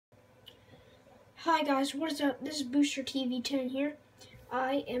Hi guys, what is up? This is Booster TV 10 here.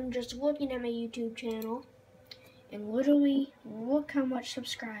 I am just looking at my YouTube channel and literally look how much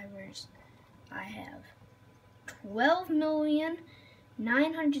subscribers I have.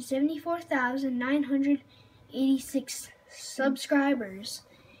 12,974,986 subscribers.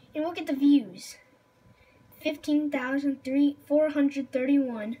 And look at the views.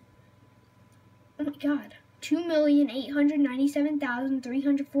 15,431. Oh my god.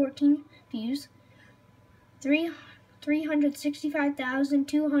 2,897,314 views.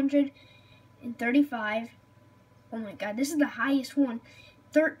 365,235. Oh my god, this is the highest one.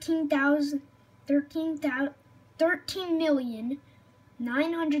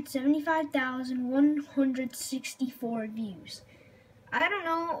 13,975,164 views. I don't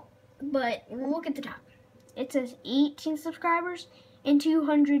know, but look at the top. It says 18 subscribers and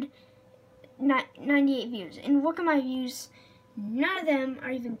 298 views. And look at my views. None of them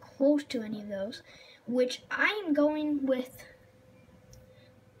are even close to any of those, which I am going with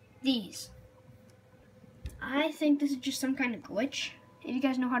these. I think this is just some kind of glitch. If you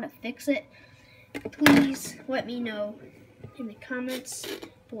guys know how to fix it, please let me know in the comments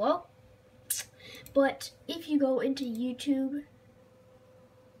below. But if you go into YouTube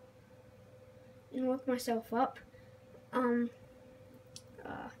and look myself up, I'm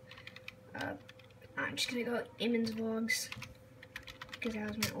just gonna go Eamon's Vlogs because that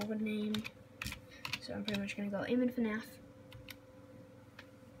was my old name. So I'm pretty much gonna go Eamon FNAF.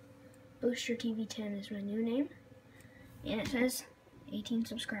 Booster TV 10 is my new name, and it says 18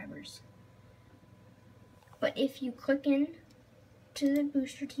 subscribers. But if you click in to the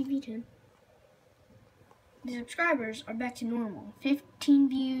Booster TV 10, the subscribers are back to normal. 15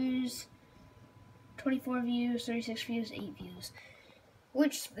 views, 24 views, 36 views, 8 views.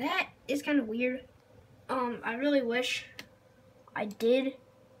 Which, that is kind of weird. I really wish I did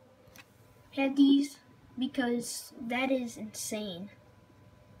have these, because that is insane.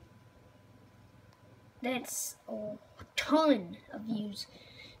 That's a ton of views.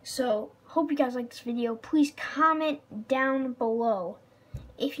 So, hope you guys like this video. Please comment down below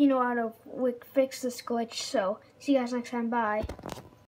if you know how to fix this glitch. So, see you guys next time. Bye.